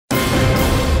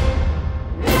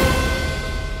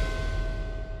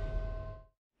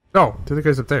Oh, the other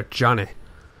guy's up there. Johnny.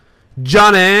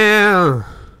 Johnny!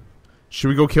 Should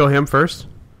we go kill him first?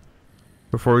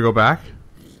 Before we go back?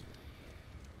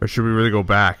 Or should we really go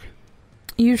back?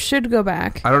 You should go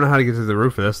back. I don't know how to get to the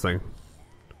roof of this thing.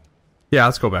 Yeah,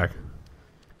 let's go back.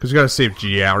 Because we gotta save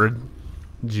Jared.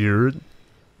 Jared.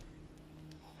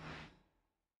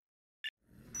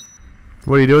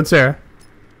 What are you doing, Sarah?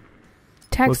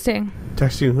 Texting.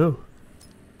 Texting who?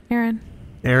 Aaron.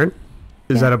 Aaron?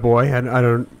 Is that a boy? I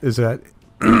don't... Is that...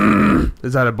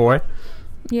 is that a boy?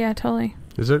 Yeah, totally.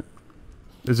 Is it?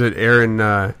 Is it Aaron,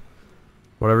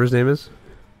 whatever his name is?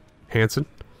 Hansen?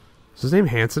 Is his name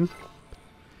Hansen?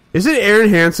 Is it Aaron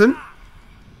Hansen?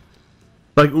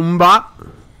 Like Umbop?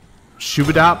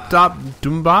 Shubadop-dop?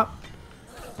 Doombop?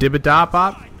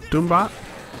 Dibadop-bop? Doombop?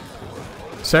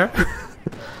 Sarah?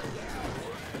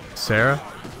 Sarah?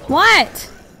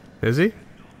 What? Is he?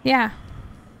 Yeah.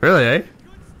 Really, eh?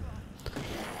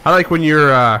 I like when you're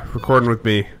recording with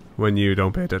me when you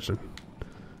don't pay attention.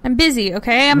 I'm busy,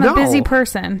 okay? I'm a busy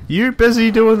person. You're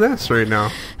busy doing this right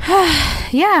now.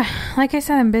 Yeah, like I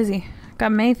said, I'm busy.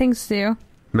 Got many things to do.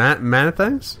 Many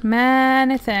things?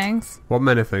 Many things. What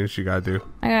many things you gotta do?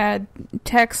 I gotta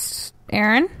text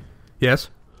Aaron. Yes?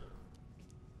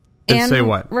 And say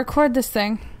what? Record this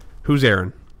thing. Who's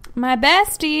Aaron? My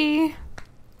bestie.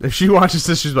 If she watches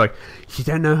this, she's like, you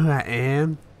don't know who I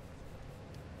am?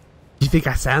 You think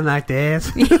I sound like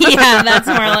this? Yeah, that's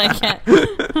more like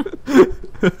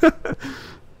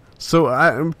it.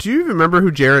 So, do you remember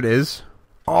who Jared is?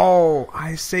 Oh,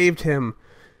 I saved him.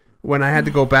 When I had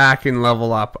to go back and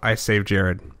level up, I saved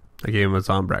Jared. I gave him a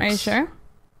Zombrex. Are you sure?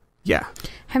 Yeah.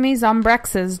 How many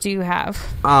Zombrexes do you have?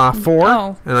 4.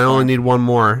 Oh, and I only need one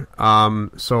more.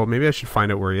 So maybe I should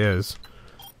find out where he is.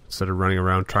 Instead of running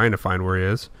around trying to find where he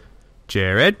is.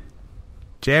 Jared?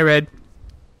 Jared?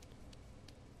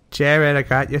 Jared, I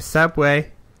got your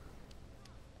Subway.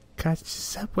 Got your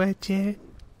Subway, Jared.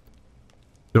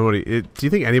 Nobody. Do you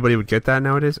think anybody would get that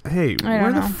nowadays? Hey,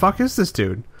 where the fuck is this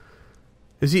dude?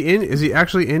 Is he in? Is he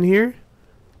actually in here?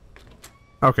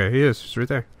 Okay, he is. He's right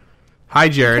there. Hi,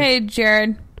 Jared. Hey,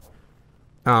 Jared.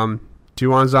 Do you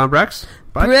want a Zombrex?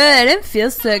 Bread, it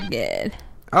feels so good.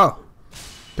 Oh,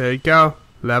 there you go.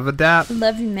 Leveled up.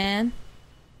 Love you, man.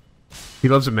 He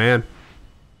loves a man.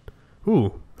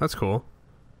 Ooh, that's cool.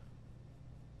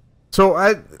 So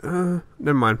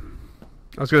never mind.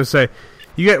 I was gonna say,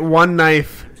 you get one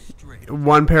knife,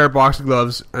 one pair of boxing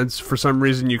gloves, and for some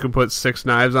reason you can put 6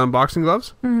 knives on boxing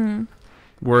gloves. Mm-hmm.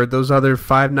 Where'd those other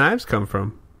 5 knives come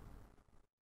from?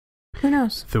 Who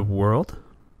knows? The world?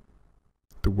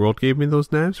 The world gave me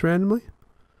those knives randomly?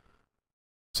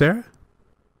 Sarah?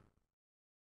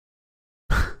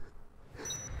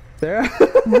 Sarah?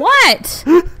 What?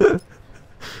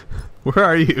 Where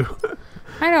are you?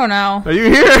 I don't know. Are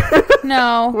you here?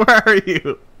 No. Where are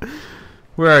you?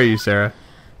 Where are you, Sarah?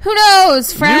 Who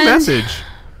knows, friend? New message.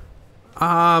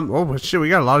 Oh shit, we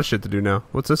got a lot of shit to do now.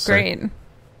 What's this say? Great.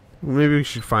 Maybe we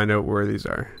should find out where these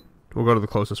are. We'll go to the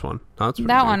closest one. Oh,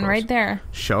 that one right there.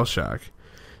 Shell shock.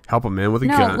 Help a man with a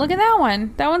gun. No, look at that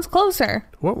one. That one's closer.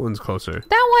 What one's closer?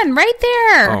 That one right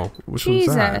there. Oh, which one's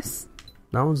that? Jesus.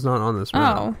 That one's not on this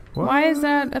map. Oh, what? Why is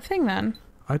that a thing then?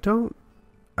 I don't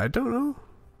know.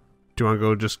 Do you want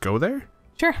to just go there?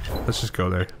 Sure. Let's just go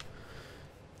there.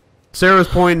 Sarah was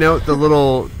pointing out the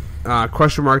little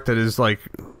question mark that is like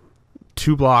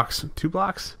 2 blocks. 2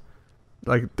 blocks?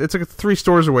 Like, it's like 3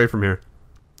 stores away from here.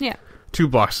 Yeah. 2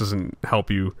 blocks doesn't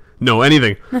help you know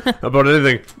anything about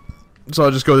anything. So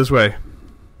I'll just go this way.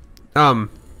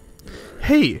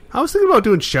 Hey, I was thinking about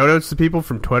doing shoutouts to people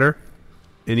from Twitter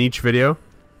in each video,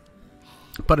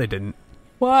 but I didn't.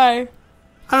 Why?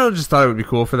 I don't know, just thought it would be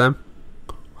cool for them.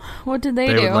 What did they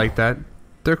do? They would like that.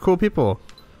 They're cool people.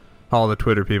 All the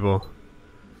Twitter people.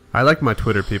 I like my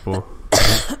Twitter people.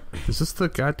 Is this the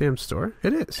goddamn store?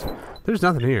 It is. There's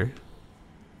nothing here.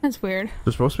 That's weird.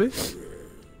 There's supposed to be?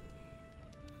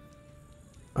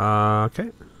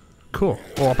 Okay. Cool.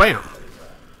 Oh, bam.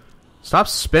 Stop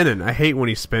spinning. I hate when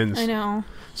he spins. I know.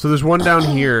 So there's one down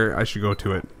here. I should go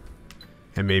to it.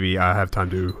 And maybe I have time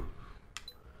to...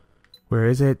 Where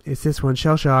is it? It's this one.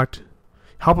 Shell shocked.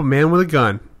 Help a man with a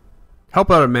gun. Help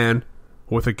out a man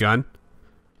with a gun.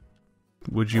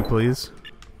 Would you please?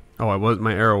 Oh,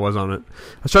 my arrow was on it.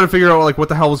 I was trying to figure out like what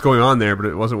the hell was going on there, but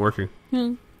it wasn't working.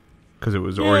 Because it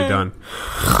was already done.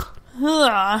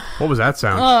 What was that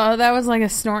sound? Oh, that was like a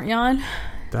snort yawn.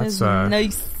 That's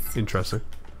nice. Interesting.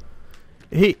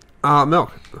 Hey,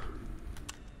 milk.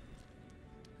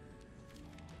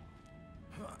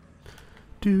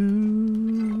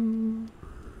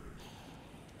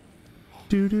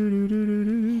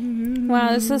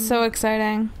 Wow, this is so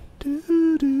exciting.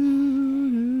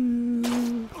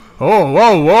 Oh,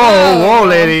 whoa, whoa, whoa,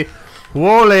 lady.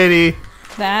 Whoa, lady.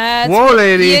 That's Whoa, what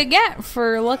lady. you get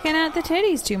for looking at the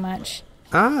titties too much.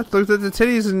 I looked at the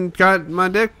titties and got my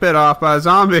dick bit off by a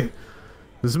zombie.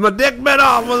 This is my dick bit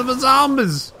off with the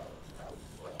zombies.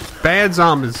 Bad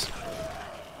zombies.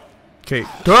 Okay.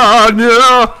 Oh,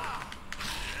 no.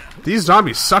 These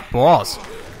zombies suck balls.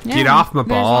 Yeah, Get off my they're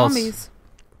balls. Zombies.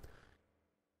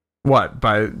 What?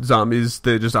 By zombies,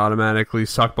 they just automatically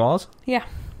suck balls? Yeah.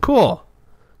 Cool.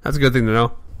 That's a good thing to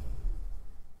know.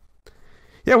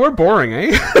 Yeah, we're boring,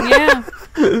 eh? Yeah.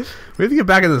 We have to get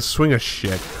back in the swing of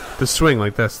shit. The swing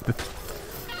like this. The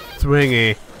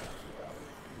swingy.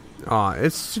 Aw,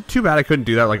 it's too bad I couldn't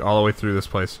do that like all the way through this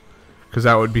place. Because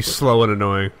that would be slow and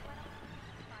annoying.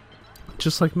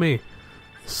 Just like me.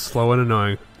 Slow and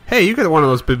annoying. Hey, you got one of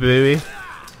those, baby.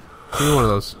 Give me one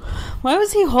of those. Why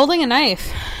was he holding a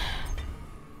knife?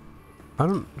 I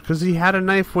don't... Because he had a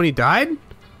knife when he died?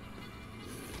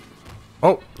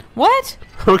 Oh. What?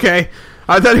 Okay.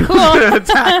 I thought he was going to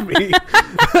attack me.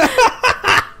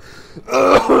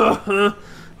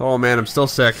 Oh, man, I'm still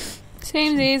sick.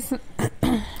 Samesies.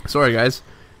 Sorry, guys.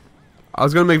 I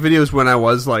was going to make videos when I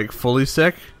was, like, fully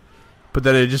sick. But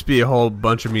then it'd just be a whole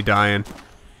bunch of me dying.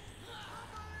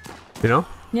 You know?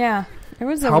 Yeah. It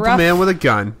was a Help rough, a man with a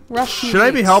gun. rough few Should I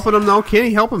be weeks. helping him, though? Can't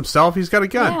he help himself? He's got a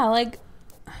gun. Yeah, like...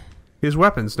 He has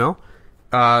weapons, no?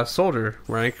 Soldier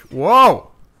rank.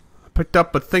 Whoa! I picked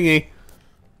up a thingy.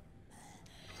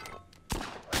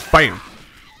 Bam!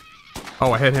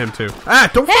 Oh, I hit him, too. Ah,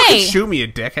 don't fucking shoot me, you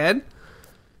dickhead.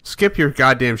 Skip your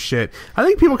goddamn shit. I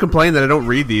think people complain that I don't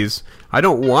read these. I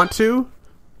don't want to.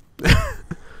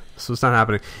 So it's not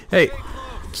happening. Hey,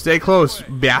 stay close,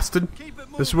 bastard.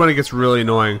 This is when it gets really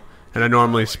annoying. And I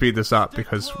normally speed this up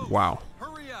because, wow.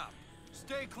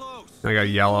 I gotta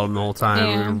yell at him the whole time.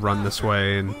 Yeah. We're gonna run this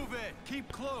way. And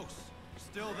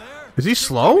is he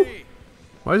slow?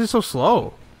 Why is he so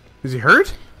slow? Is he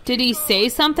hurt? Did he say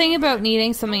something about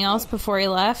needing something else before he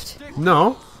left?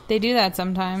 No. They do that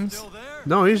sometimes.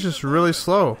 No, he's just really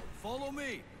slow.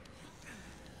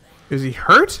 Is he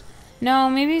hurt? No,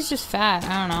 maybe he's just fat.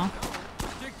 I don't know.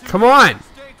 Come on.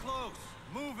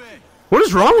 What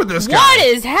is wrong with this guy? What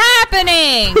is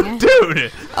happening?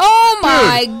 Dude! Oh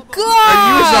my god!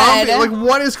 Are you a zombie? Like,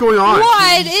 what is going on?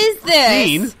 What is this?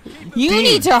 Dean? You Dean.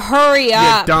 need to hurry You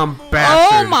up. dumb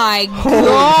bastard. Oh my Holy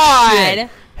god. shit.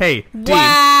 Hey, Dean.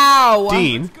 Wow.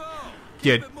 Dean.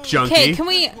 You junkie. Okay, can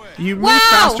we... You move Wow.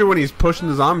 faster when he's pushing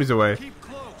the zombies away.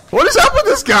 What is up with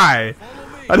this guy?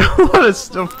 I don't want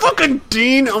to... Fucking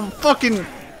Dean, I'm fucking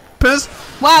pissed.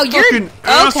 Wow, you're... Fucking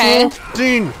Okay. asshole.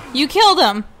 Dean. You killed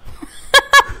him.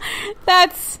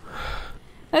 That's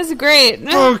great.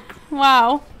 Fuck.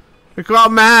 Wow. I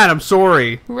got mad, I'm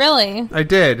sorry. Really? I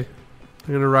did.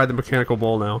 I'm gonna ride the mechanical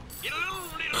bull now.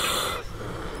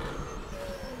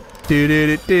 Do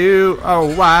do do do.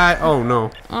 Oh, why? Oh,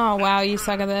 no. Oh, wow, you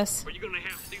suck at this. You're gonna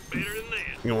have to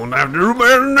do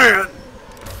better than that.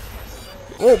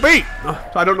 Oh, beat!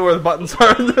 I don't know where the buttons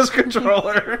are in this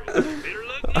controller.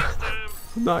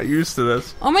 I'm not used to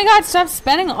this. Oh my god, stop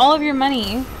spending all of your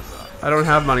money. I don't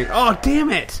have money. Oh, damn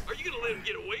it! Are you gonna let him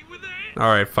get away with that?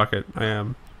 Alright, fuck it. I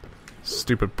am.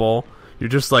 Stupid bull. You're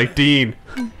just like Dean.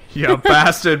 You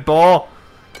bastard bull.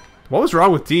 What was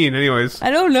wrong with Dean, anyways? I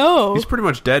don't know. He's pretty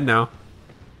much dead now.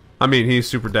 I mean, he's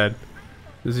super dead.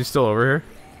 Is he still over here?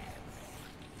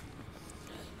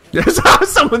 Yes,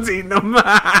 someone's eating him.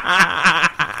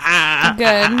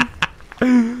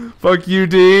 Good. Fuck you,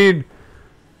 Dean.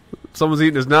 Someone's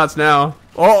eating his nuts now.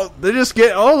 Oh, they just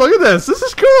get... Oh, look at this. This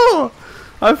is cool.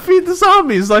 I feed the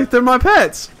zombies like they're my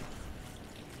pets.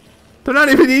 They're not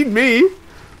even eating me.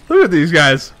 Look at these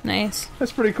guys. Nice.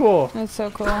 That's pretty cool. That's so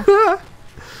cool. I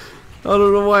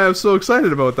don't know why I'm so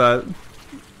excited about that.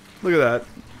 Look at that.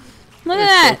 Look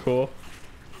That's at that. so cool.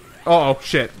 Oh,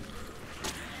 shit.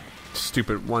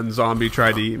 Stupid one zombie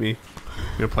tried to eat me.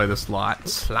 I'm gonna play this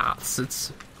slots.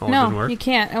 It's... Oh, it didn't No, work. you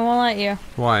can't. I won't let you.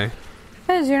 Why?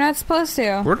 Because you're not supposed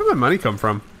to. Where did my money come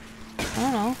from? I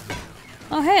don't know.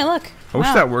 Oh, hey, look. I wish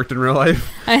Wow. that worked in real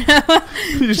life. I know.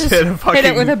 You just hit a fucking...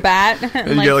 Hit it with a bat.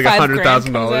 And you get like $5,000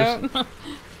 $100,000. comes out.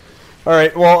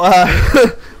 Alright,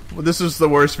 well, this is the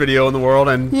worst video in the world,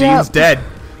 and Yep. Dean's dead.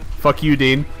 Fuck you,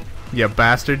 Dean. You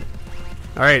bastard.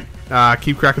 Alright,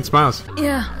 keep cracking smiles.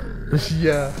 Yeah.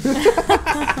 Yeah.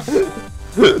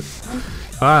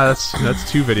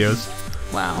 That's 2 videos.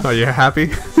 Wow. Are you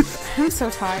happy? I'm so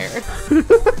tired.